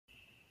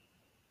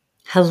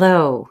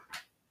Hello,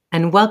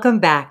 and welcome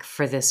back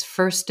for this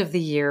first of the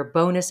year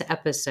bonus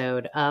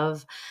episode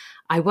of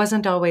I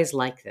Wasn't Always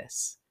Like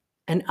This,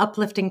 an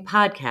uplifting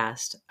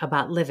podcast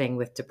about living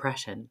with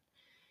depression.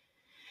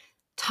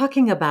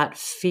 Talking about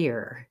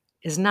fear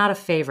is not a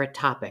favorite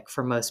topic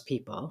for most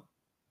people.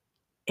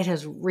 It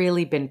has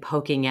really been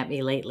poking at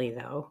me lately,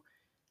 though.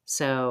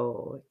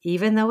 So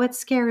even though it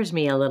scares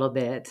me a little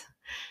bit,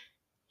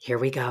 here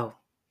we go.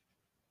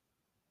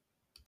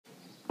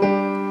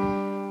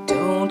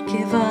 Don't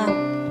give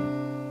up.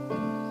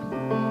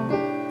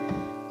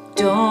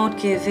 Don't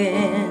give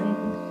in.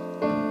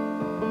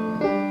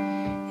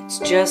 It's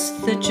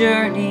just the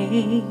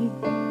journey.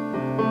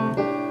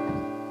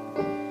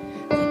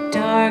 The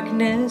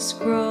darkness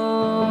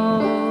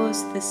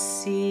grows the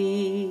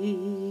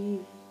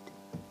seed.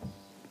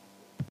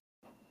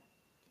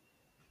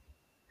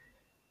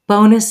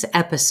 Bonus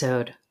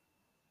episode.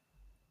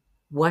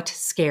 What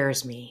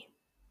scares me?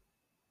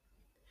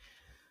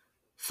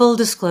 Full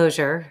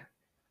disclosure,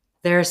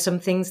 there are some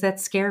things that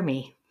scare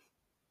me.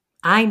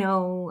 I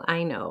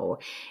know.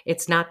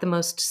 It's not the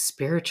most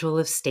spiritual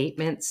of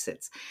statements.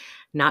 It's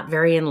not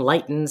very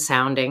enlightened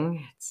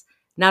sounding. It's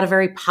not a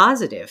very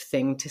positive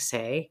thing to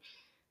say.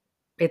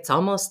 It's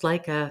almost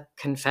like a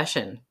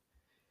confession.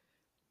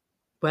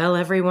 Well,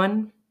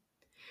 everyone,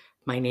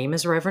 my name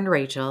is Reverend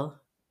Rachel,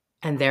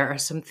 and there are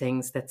some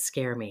things that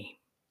scare me.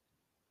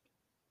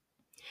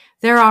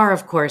 There are,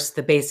 of course,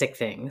 the basic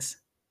things.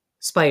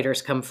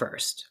 Spiders come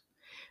first.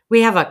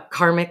 We have a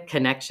karmic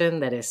connection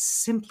that is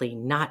simply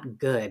not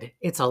good.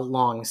 It's a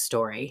long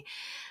story.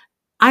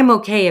 I'm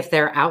okay if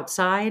they're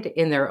outside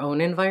in their own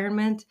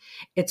environment.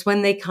 It's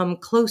when they come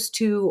close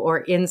to or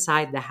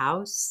inside the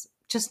house,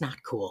 just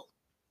not cool.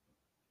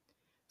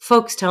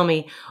 Folks tell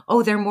me,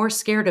 oh, they're more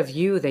scared of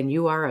you than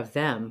you are of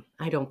them.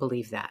 I don't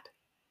believe that.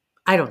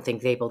 I don't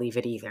think they believe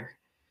it either.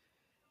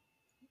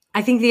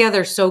 I think the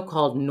other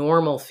so-called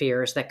normal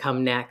fears that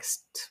come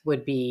next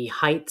would be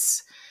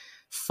heights,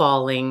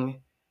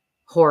 falling,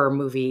 horror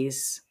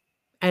movies,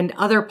 and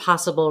other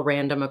possible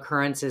random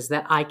occurrences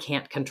that I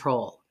can't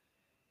control.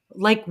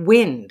 Like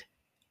wind.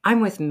 I'm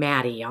with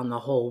Maddie on the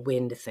whole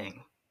wind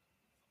thing.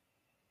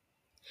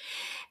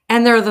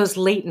 And there are those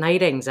late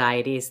night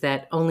anxieties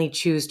that only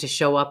choose to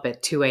show up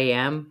at 2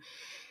 a.m.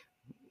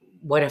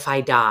 What if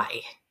I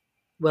die?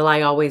 Will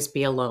I always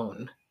be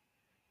alone?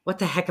 What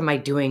the heck am I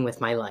doing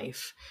with my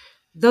life?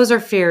 Those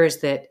are fears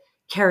that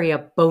carry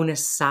a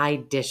bonus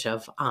side dish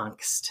of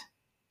angst.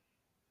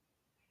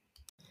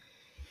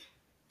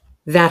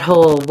 That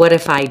whole what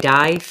if I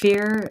die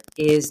fear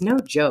is no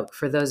joke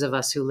for those of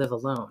us who live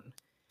alone.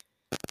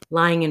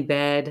 Lying in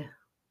bed,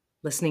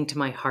 listening to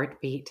my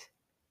heartbeat,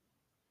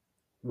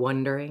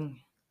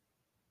 wondering.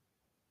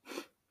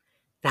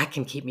 That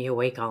can keep me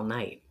awake all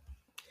night.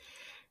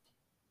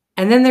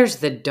 And then there's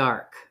the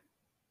dark.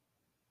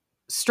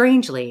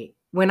 Strangely,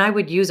 when I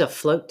would use a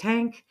float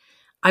tank,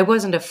 I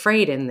wasn't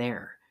afraid in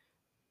there.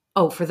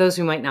 Oh, for those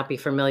who might not be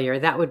familiar,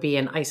 that would be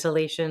an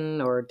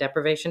isolation or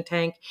deprivation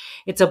tank.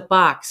 It's a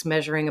box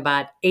measuring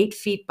about 8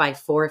 feet by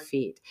 4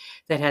 feet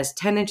that has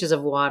 10 inches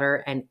of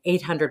water and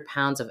 800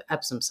 pounds of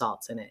Epsom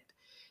salts in it.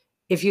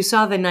 If you saw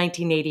the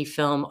 1980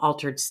 film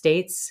Altered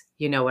States,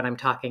 you know what I'm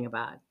talking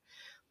about.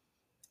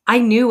 I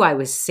knew I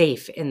was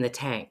safe in the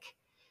tank.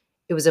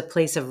 It was a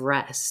place of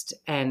rest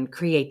and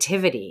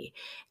creativity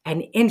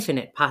and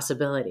infinite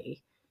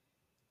possibility.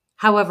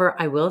 However,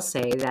 I will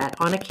say that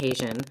on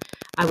occasion,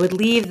 I would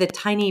leave the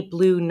tiny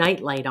blue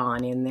nightlight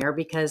on in there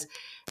because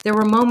there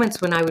were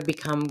moments when I would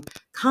become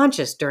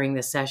conscious during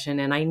the session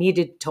and I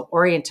needed to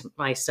orient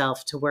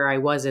myself to where I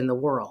was in the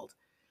world.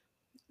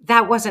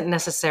 That wasn't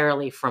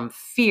necessarily from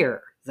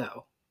fear,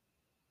 though.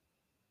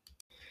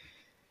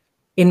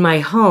 In my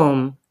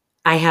home,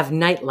 I have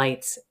night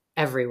lights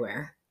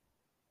everywhere.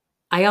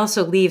 I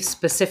also leave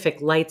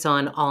specific lights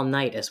on all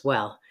night as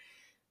well.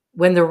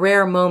 When the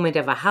rare moment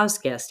of a house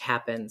guest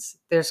happens,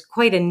 there's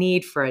quite a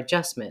need for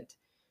adjustment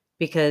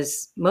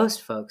because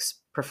most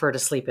folks prefer to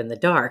sleep in the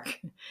dark.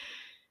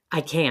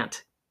 I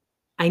can't.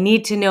 I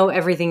need to know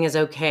everything is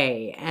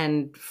okay,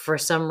 and for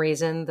some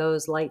reason,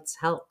 those lights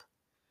help.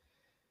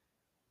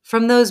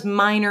 From those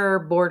minor,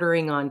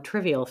 bordering on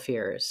trivial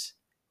fears,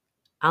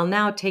 I'll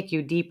now take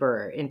you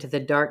deeper into the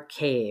dark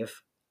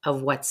cave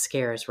of what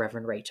scares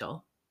Reverend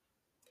Rachel.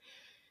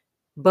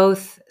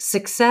 Both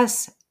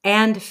success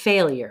and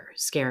failure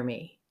scare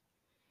me.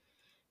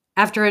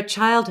 After a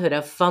childhood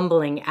of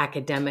fumbling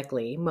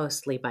academically,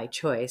 mostly by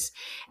choice,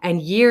 and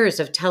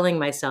years of telling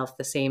myself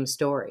the same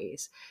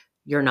stories,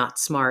 you're not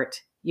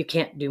smart, you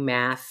can't do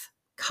math,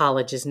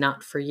 college is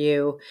not for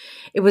you,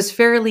 it was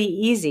fairly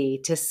easy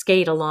to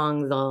skate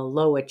along the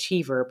low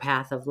achiever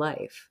path of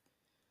life.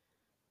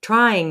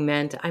 Trying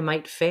meant I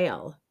might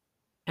fail,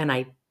 and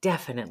I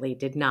definitely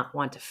did not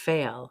want to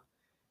fail,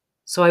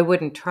 so I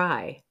wouldn't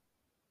try.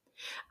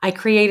 I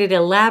created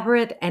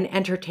elaborate and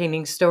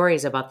entertaining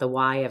stories about the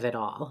why of it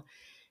all.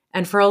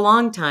 And for a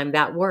long time,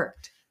 that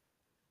worked.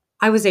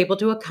 I was able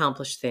to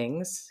accomplish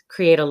things,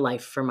 create a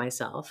life for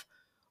myself,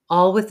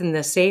 all within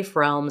the safe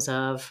realms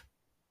of,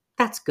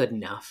 that's good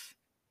enough.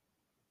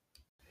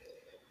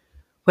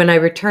 When I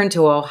returned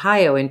to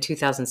Ohio in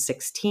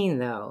 2016,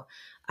 though,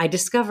 I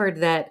discovered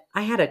that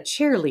I had a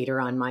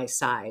cheerleader on my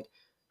side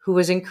who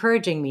was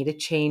encouraging me to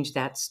change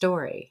that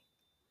story.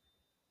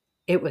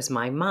 It was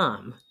my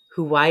mom,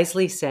 who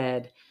wisely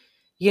said,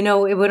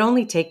 it would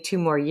only take 2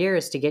 more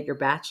years to get your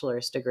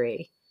bachelor's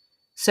degree.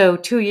 So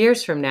 2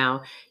 years from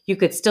now, you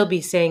could still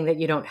be saying that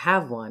you don't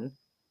have one,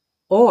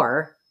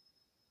 or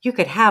you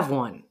could have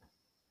one.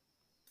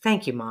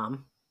 Thank you,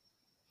 Mom.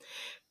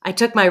 I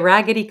took my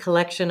raggedy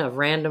collection of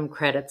random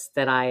credits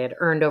that I had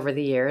earned over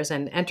the years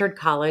and entered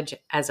college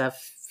as a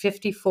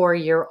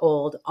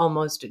 54-year-old,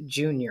 almost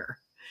junior.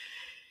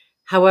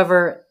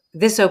 However,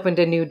 this opened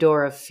a new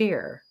door of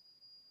fear,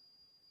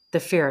 the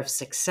fear of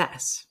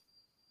success.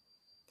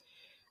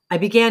 I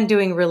began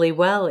doing really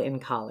well in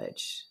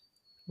college.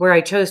 Where I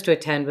chose to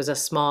attend was a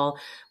small,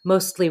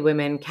 mostly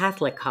women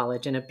Catholic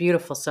college in a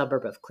beautiful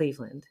suburb of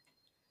Cleveland.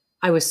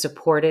 I was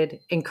supported,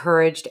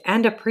 encouraged,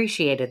 and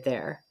appreciated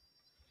there.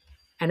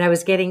 And I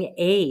was getting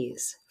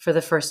A's for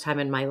the first time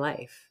in my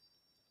life.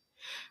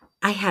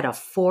 I had a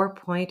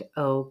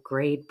 4.0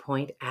 grade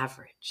point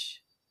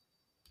average.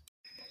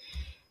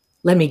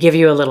 Let me give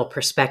you a little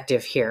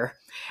perspective here.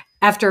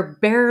 After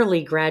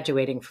barely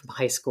graduating from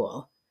high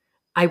school,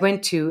 I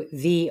went to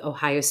the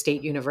Ohio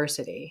State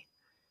University.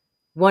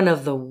 One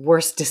of the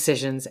worst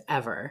decisions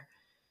ever.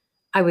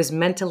 I was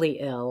mentally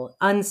ill,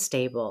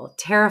 unstable,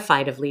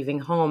 terrified of leaving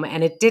home,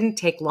 and it didn't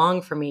take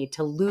long for me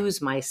to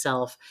lose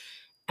myself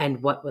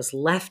and what was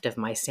left of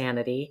my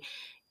sanity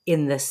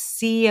in the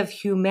sea of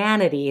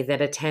humanity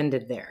that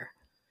attended there.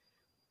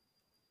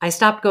 I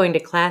stopped going to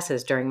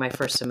classes during my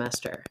first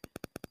semester,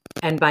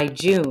 and by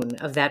June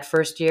of that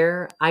first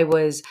year, I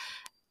was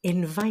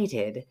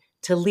invited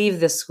to leave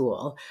the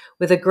school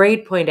with a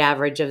grade point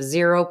average of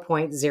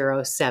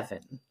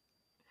 0.07.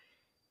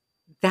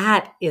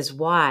 That is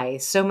why,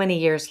 so many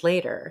years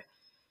later,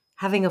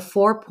 having a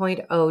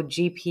 4.0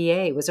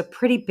 GPA was a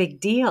pretty big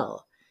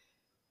deal.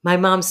 My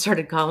mom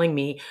started calling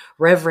me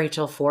Rev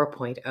Rachel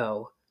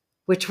 4.0,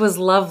 which was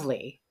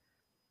lovely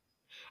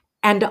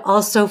and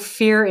also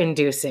fear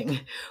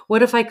inducing.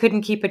 What if I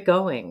couldn't keep it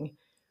going?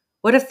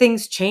 What if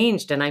things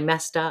changed and I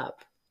messed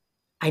up?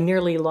 I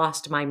nearly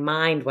lost my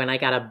mind when I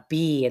got a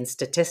B in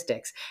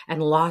statistics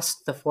and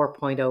lost the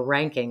 4.0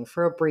 ranking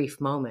for a brief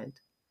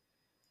moment.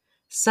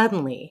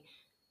 Suddenly,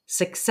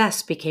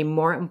 success became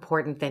more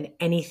important than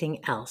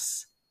anything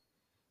else,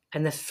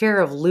 and the fear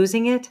of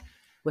losing it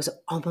was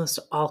almost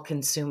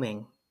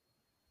all-consuming.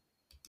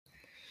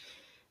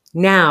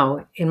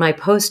 Now, in my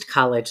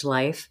post-college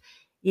life,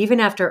 even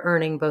after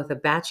earning both a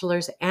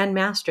bachelor's and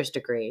master's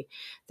degree,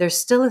 there's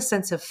still a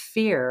sense of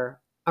fear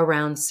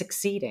around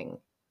succeeding.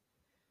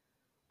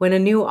 When a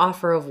new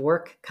offer of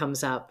work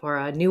comes up or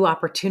a new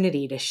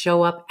opportunity to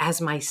show up as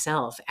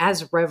myself,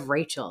 as Rev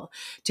Rachel,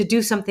 to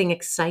do something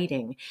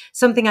exciting,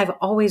 something I've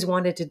always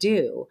wanted to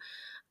do,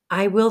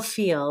 I will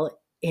feel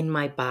in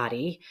my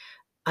body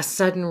a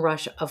sudden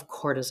rush of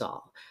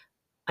cortisol,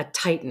 a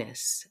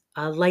tightness,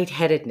 a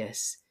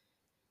lightheadedness.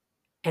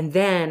 And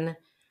then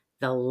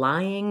the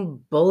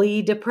lying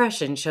bully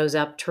depression shows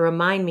up to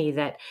remind me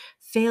that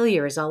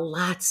failure is a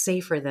lot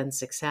safer than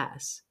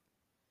success.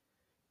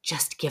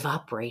 Just give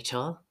up,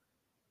 Rachel.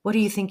 What do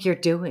you think you're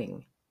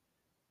doing?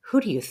 Who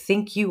do you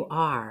think you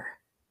are?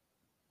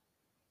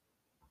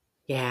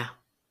 Yeah,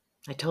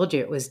 I told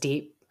you it was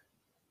deep.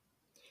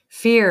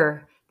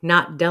 Fear,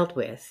 not dealt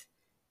with,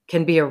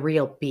 can be a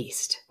real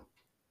beast.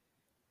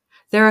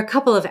 There are a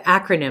couple of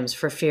acronyms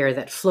for fear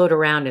that float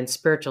around in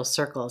spiritual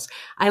circles.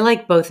 I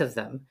like both of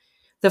them.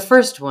 The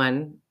first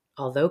one,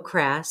 although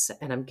crass,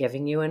 and I'm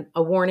giving you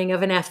a warning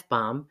of an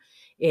F-bomb,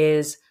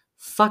 is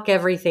fuck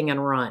everything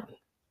and run.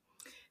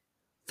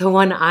 The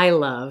one I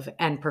love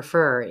and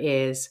prefer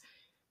is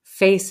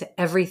face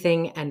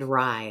everything and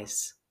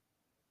rise.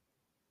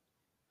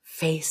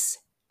 Face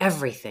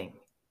everything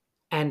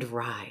and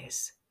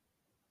rise.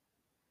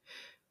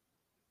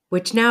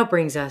 Which now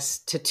brings us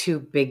to two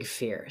big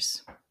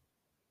fears: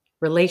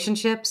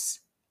 relationships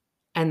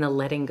and the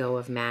letting go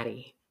of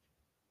Maddie.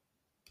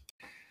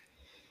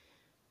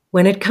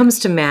 When it comes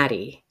to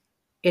Maddie,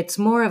 it's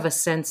more of a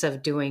sense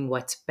of doing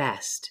what's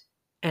best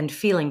and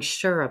feeling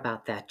sure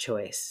about that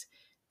choice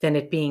than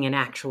it being an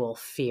actual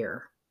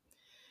fear.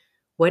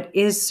 What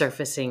is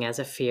surfacing as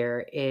a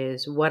fear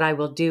is what I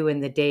will do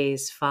in the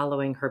days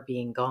following her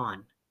being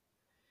gone.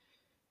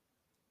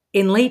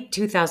 In late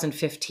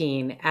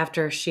 2015,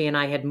 after she and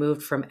I had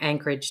moved from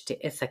Anchorage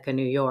to Ithaca,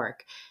 New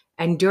York,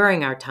 and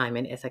during our time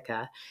in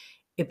Ithaca,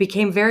 it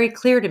became very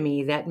clear to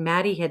me that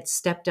Maddie had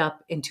stepped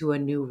up into a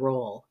new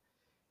role,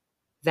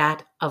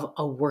 that of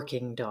a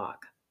working dog.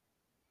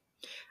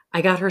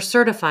 I got her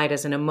certified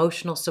as an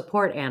emotional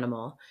support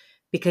animal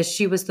because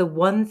she was the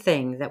one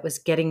thing that was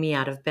getting me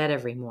out of bed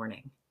every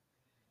morning.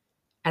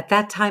 At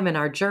that time in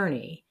our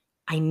journey,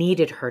 I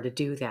needed her to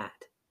do that.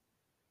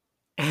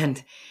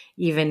 And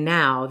even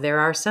now, there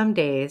are some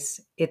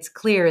days it's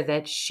clear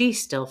that she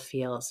still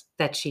feels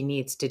that she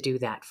needs to do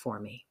that for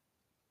me.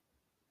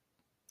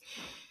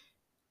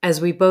 As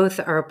we both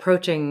are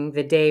approaching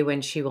the day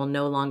when she will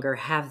no longer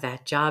have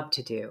that job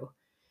to do,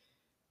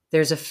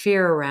 There's a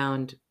fear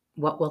around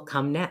what will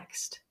come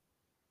next.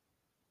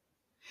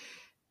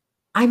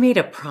 I made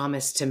a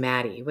promise to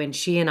Maddie when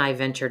she and I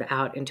ventured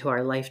out into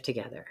our life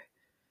together.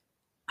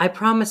 I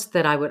promised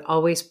that I would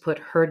always put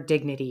her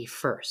dignity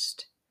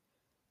first,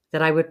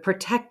 that I would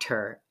protect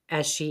her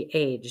as she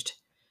aged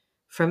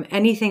from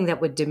anything that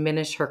would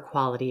diminish her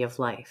quality of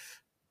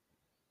life.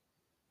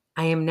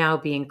 I am now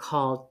being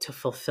called to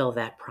fulfill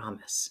that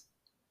promise.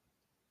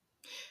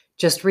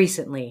 Just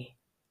recently,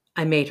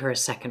 I made her a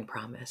second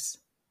promise.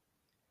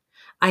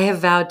 I have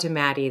vowed to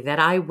Maddie that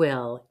I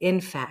will,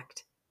 in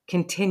fact,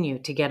 continue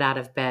to get out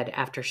of bed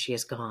after she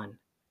is gone,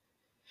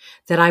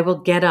 that I will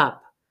get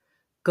up,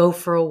 go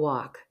for a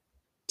walk,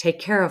 take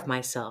care of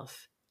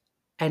myself,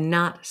 and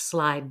not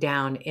slide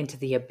down into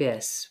the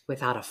abyss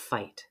without a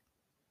fight.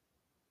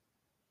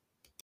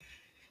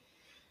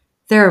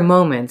 There are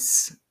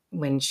moments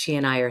when she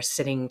and I are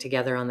sitting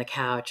together on the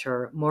couch,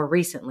 or more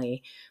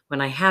recently,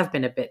 when I have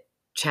been a bit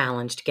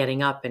challenged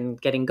getting up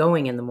and getting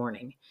going in the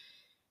morning,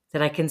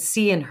 that I can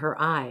see in her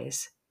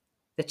eyes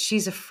that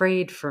she's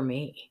afraid for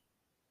me.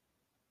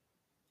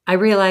 I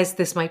realize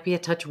this might be a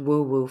touch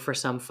woo-woo for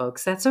some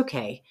folks. That's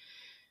okay.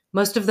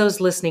 Most of those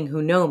listening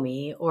who know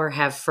me or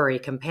have furry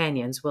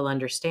companions will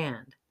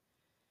understand.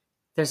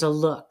 There's a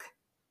look,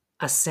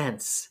 a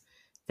sense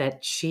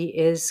that she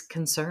is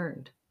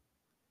concerned.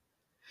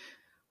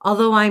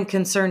 Although I'm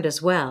concerned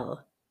as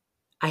well,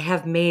 I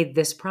have made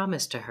this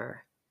promise to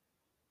her.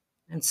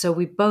 And so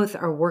we both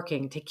are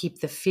working to keep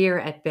the fear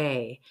at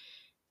bay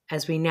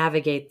as we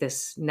navigate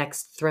this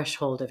next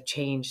threshold of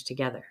change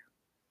together.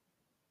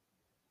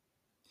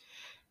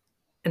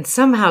 And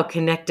somehow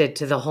connected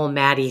to the whole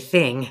Maddie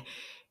thing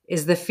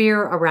is the fear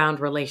around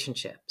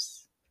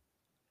relationships.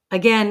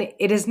 Again,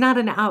 it is not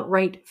an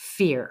outright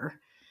fear,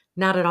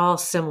 not at all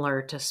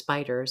similar to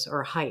spiders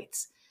or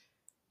heights,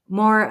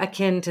 more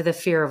akin to the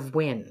fear of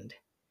wind.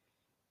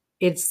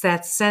 It's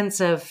that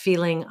sense of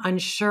feeling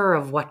unsure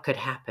of what could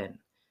happen,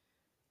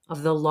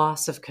 of the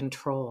loss of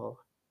control,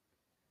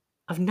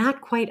 of not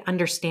quite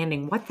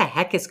understanding what the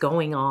heck is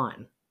going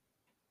on.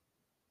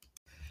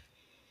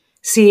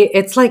 See,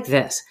 it's like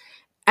this.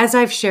 As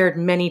I've shared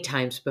many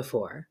times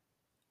before,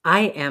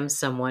 I am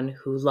someone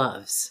who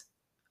loves.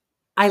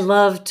 I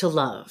love to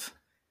love.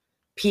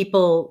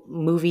 People,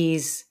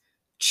 movies,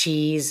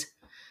 cheese,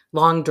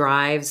 long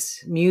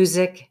drives,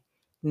 music,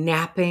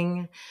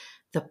 napping,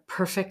 the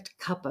perfect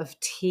cup of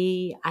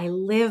tea. I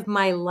live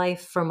my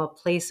life from a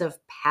place of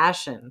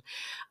passion,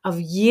 of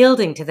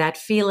yielding to that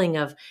feeling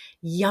of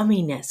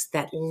yumminess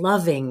that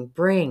loving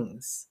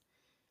brings.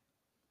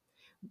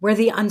 Where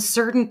the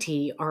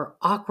uncertainty or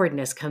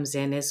awkwardness comes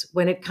in is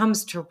when it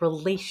comes to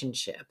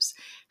relationships.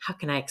 How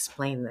can I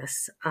explain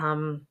this?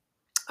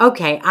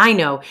 Okay, I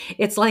know.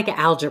 It's like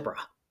algebra.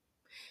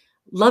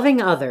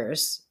 Loving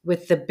others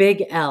with the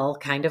big L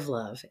kind of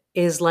love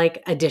is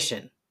like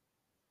addition.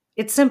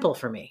 It's simple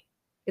for me.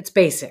 It's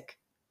basic.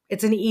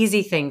 It's an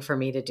easy thing for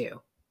me to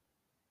do.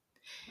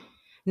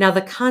 Now,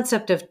 the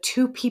concept of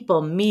two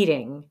people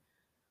meeting,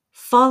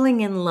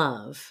 falling in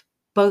love,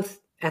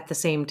 both at the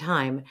same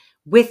time,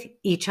 with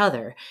each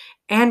other,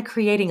 and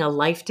creating a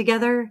life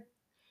together,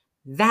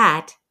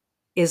 that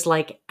is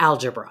like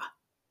algebra.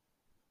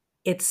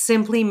 It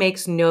simply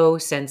makes no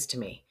sense to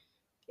me.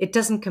 It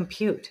doesn't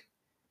compute.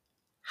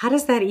 How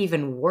does that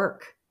even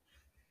work?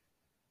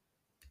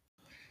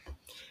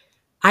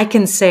 I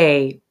can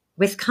say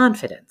with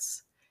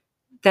confidence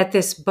that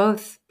this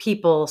both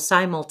people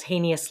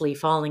simultaneously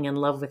falling in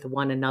love with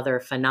one another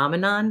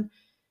phenomenon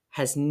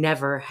has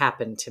never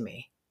happened to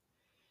me.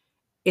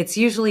 It's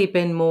usually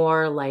been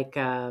more like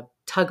a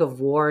tug of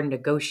war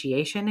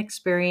negotiation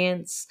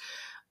experience,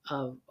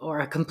 or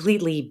a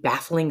completely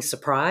baffling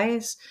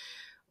surprise,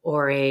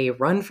 or a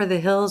run for the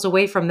hills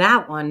away from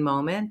that one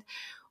moment,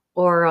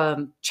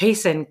 or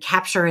chase and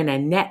capture in a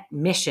net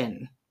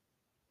mission.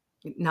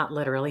 Not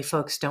literally,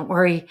 folks, don't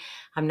worry,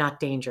 I'm not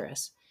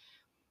dangerous.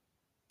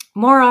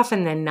 More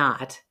often than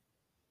not,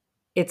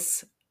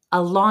 it's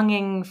a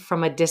longing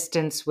from a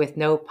distance with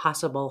no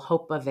possible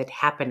hope of it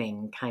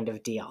happening kind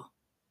of deal.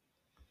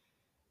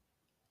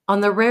 On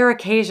the rare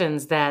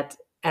occasions that,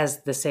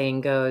 as the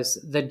saying goes,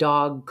 the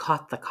dog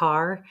caught the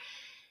car,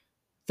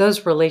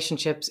 those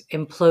relationships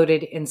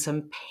imploded in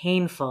some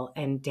painful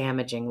and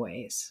damaging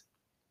ways.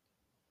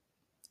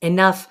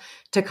 Enough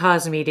to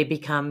cause me to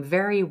become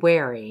very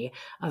wary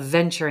of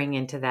venturing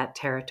into that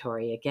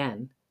territory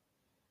again.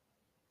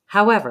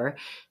 However,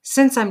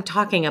 since I'm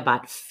talking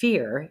about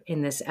fear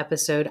in this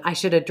episode, I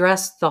should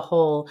address the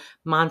whole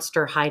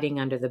monster hiding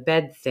under the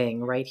bed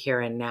thing right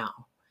here and now.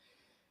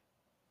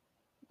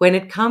 When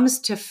it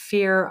comes to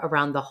fear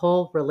around the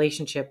whole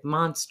relationship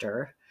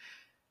monster,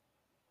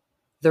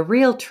 the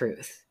real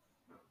truth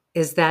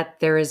is that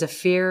there is a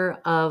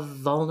fear of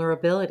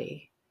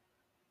vulnerability,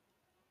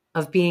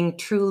 of being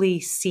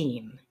truly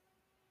seen,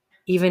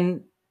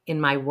 even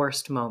in my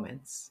worst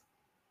moments.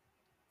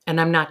 And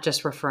I'm not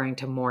just referring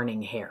to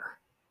morning hair.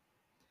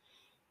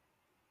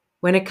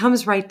 When it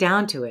comes right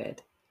down to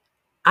it,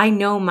 I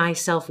know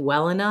myself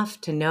well enough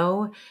to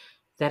know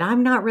that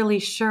I'm not really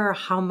sure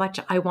how much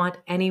I want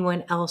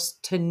anyone else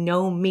to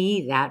know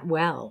me that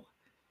well.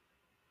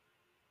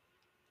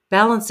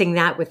 Balancing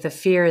that with the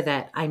fear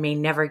that I may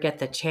never get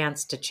the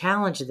chance to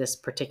challenge this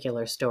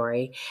particular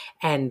story,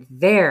 and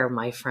there,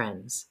 my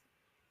friends,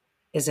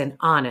 is an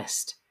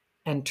honest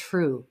and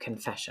true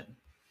confession.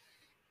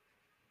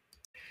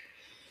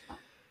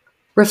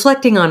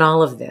 Reflecting on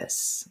all of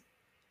this,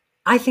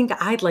 I think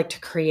I'd like to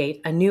create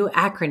a new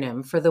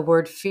acronym for the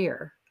word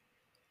fear.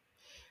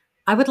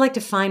 I would like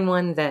to find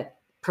one that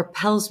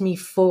propels me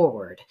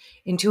forward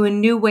into a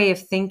new way of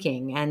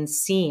thinking and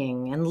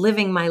seeing and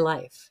living my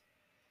life.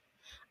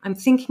 I'm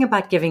thinking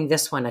about giving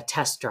this one a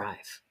test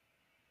drive.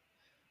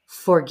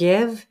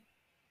 Forgive,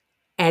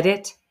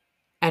 edit,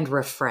 and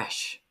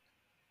refresh.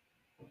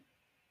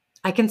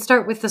 I can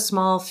start with the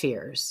small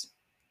fears,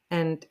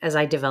 and as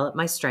I develop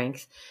my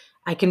strength,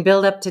 I can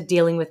build up to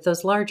dealing with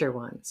those larger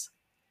ones,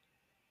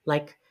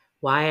 like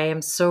why I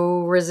am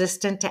so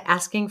resistant to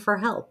asking for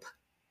help.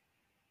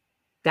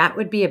 That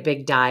would be a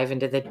big dive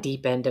into the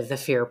deep end of the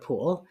fear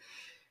pool.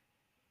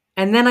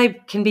 And then I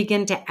can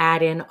begin to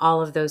add in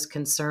all of those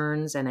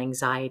concerns and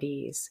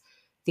anxieties,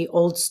 the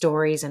old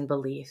stories and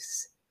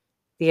beliefs,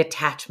 the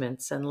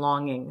attachments and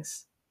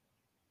longings.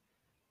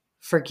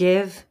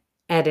 Forgive,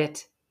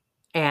 edit,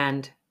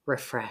 and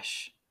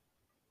refresh.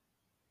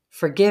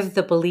 Forgive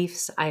the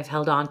beliefs I've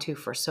held on to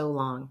for so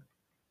long.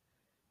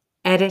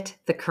 Edit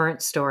the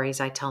current stories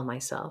I tell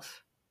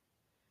myself.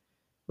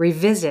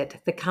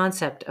 Revisit the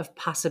concept of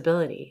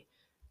possibility,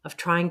 of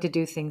trying to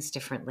do things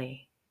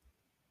differently.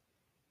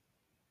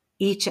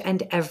 Each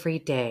and every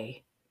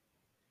day,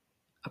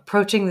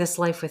 approaching this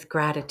life with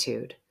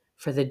gratitude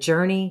for the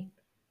journey,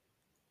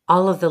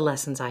 all of the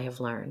lessons I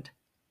have learned,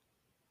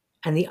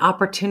 and the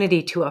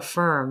opportunity to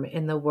affirm,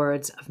 in the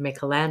words of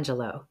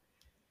Michelangelo,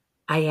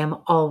 I am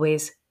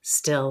always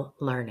still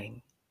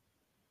learning.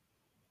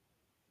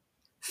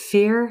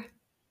 Fear,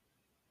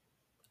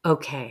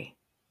 okay.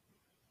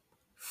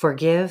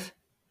 Forgive,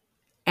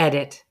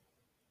 edit,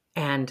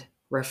 and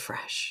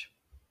refresh.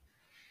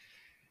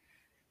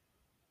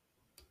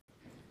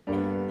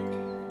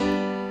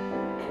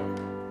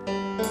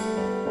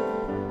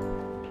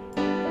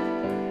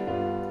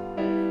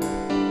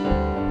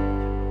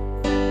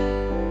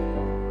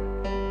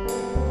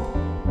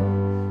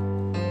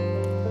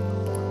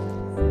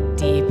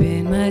 Deep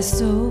in my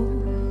soul,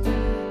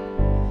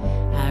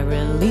 I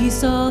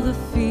release all the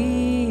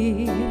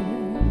fear.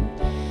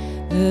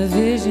 The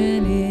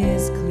vision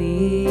is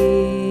clear.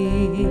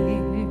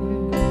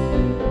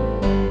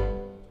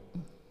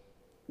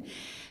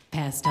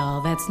 Past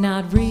all that's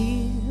not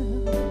real,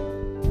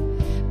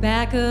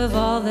 back of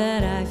all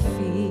that I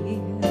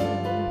feel.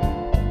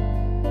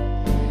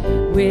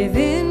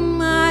 Within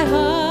my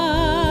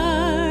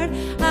heart,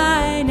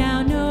 I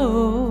now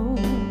know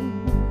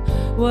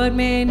what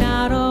may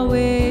not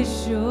always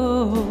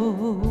show.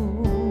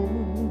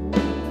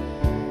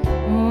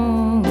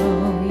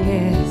 Oh,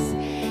 yes,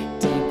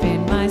 deep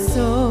in my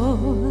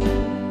soul,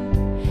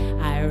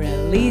 I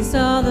release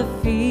all the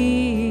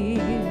fear.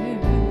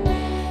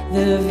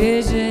 The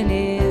vision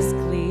is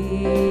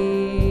clear.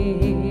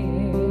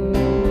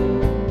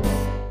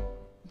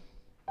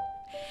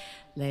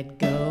 Let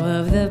go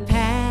of the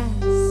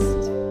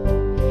past,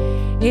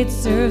 it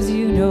serves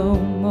you no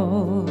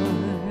more.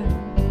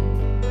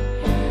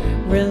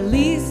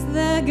 Release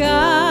the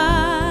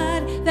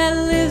God that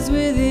lives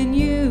within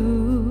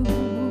you.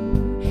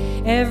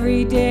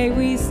 Every day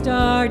we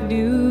start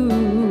new.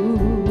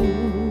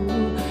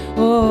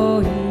 Oh,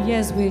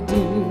 yes we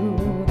do.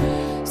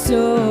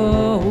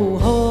 So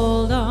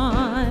hold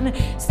on,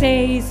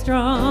 stay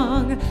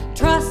strong,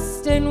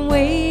 trust and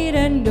wait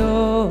and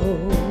know.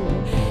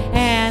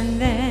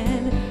 And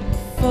then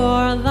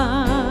for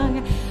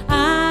long,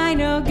 I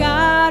know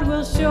God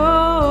will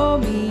show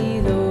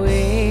me the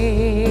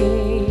way.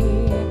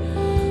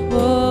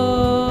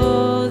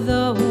 Oh,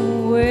 the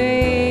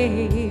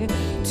way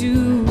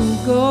to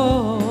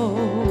go.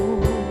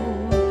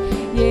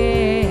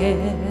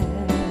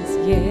 Yes,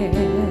 yes.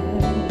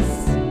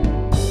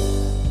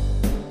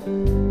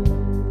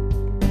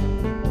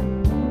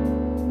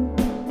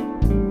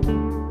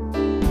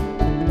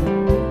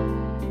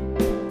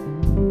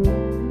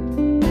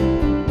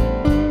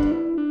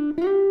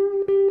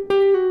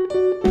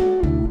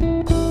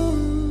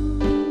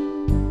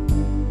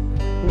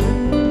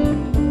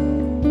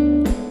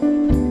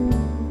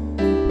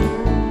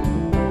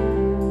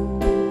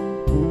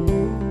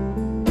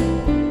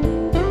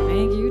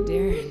 Thank you,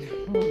 Darren.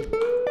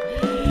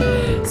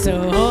 So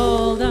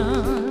hold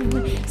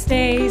on,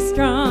 stay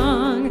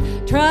strong,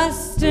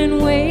 trust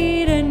and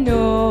wait and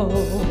know.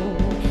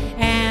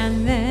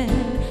 And then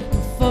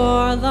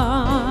before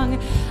long,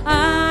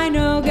 I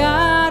know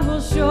God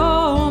will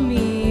show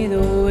me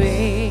the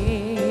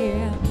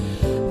way.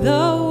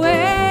 The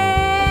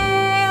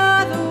way,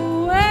 oh, the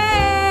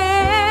way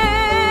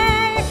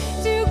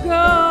to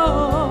go.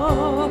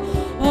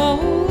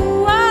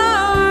 Oh,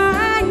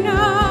 I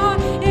know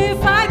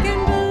if I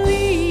can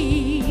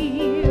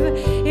believe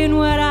in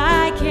what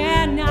I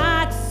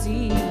cannot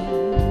see.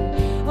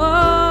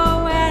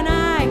 Oh, when I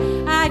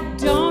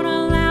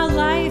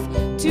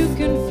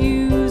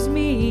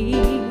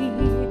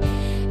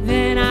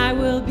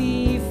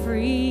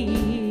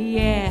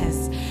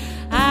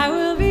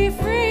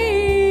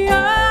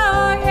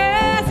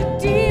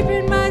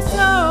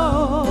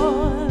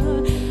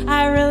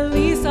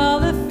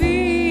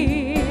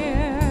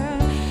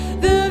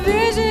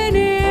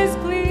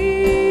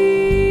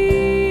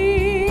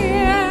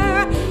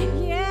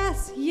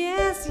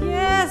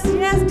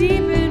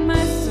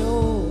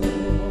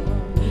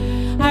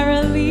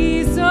I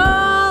release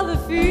all the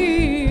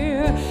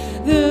fear.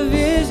 The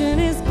vision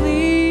is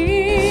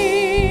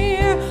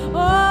clear.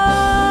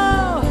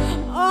 Oh,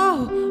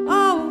 oh,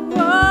 oh,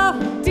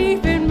 oh,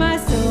 deep in my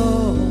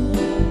soul,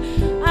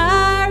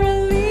 I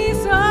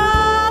release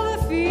all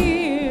the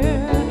fear.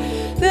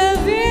 The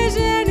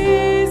vision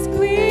is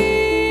clear.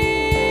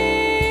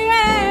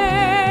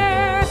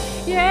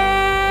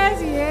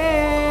 Yes, yes,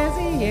 yes.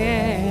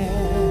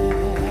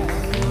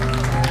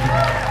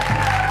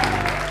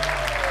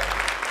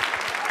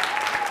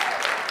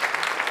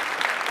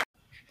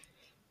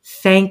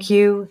 Thank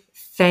you,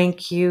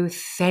 thank you,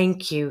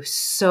 thank you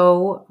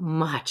so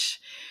much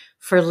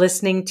for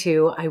listening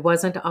to I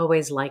Wasn't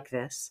Always Like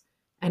This,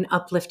 an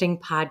uplifting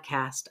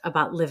podcast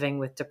about living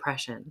with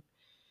depression.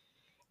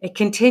 It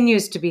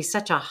continues to be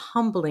such a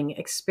humbling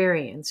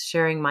experience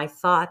sharing my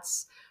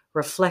thoughts,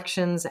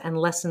 reflections, and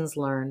lessons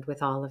learned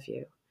with all of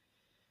you.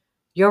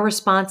 Your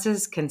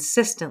responses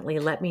consistently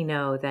let me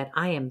know that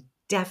I am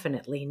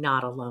definitely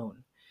not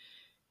alone.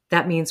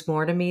 That means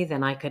more to me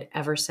than I could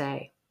ever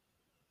say.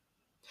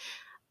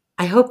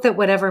 I hope that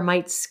whatever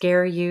might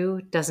scare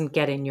you doesn't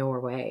get in your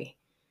way,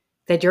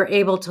 that you're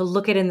able to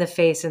look it in the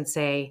face and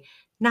say,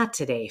 "Not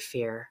today,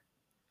 fear."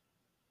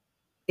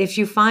 If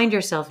you find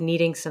yourself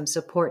needing some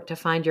support to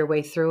find your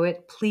way through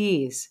it,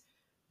 please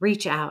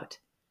reach out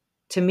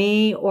to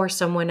me or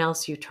someone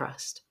else you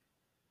trust.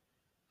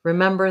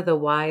 Remember the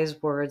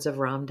wise words of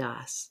Ram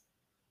Dass.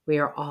 We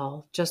are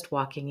all just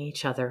walking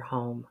each other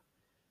home.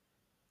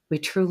 We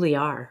truly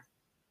are.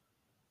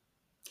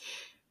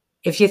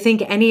 If you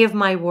think any of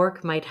my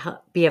work might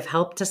be of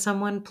help to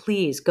someone,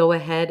 please go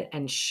ahead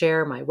and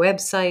share my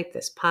website,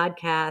 this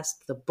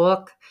podcast, the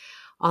book,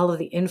 all of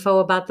the info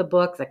about the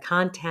book, the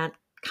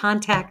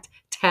contact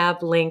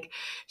tab link.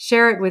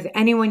 Share it with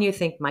anyone you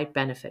think might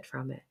benefit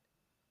from it.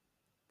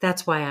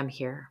 That's why I'm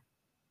here.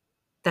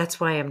 That's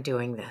why I'm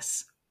doing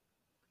this.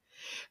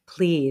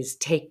 Please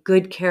take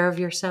good care of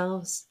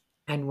yourselves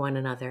and one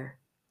another.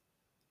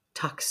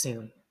 Talk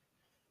soon.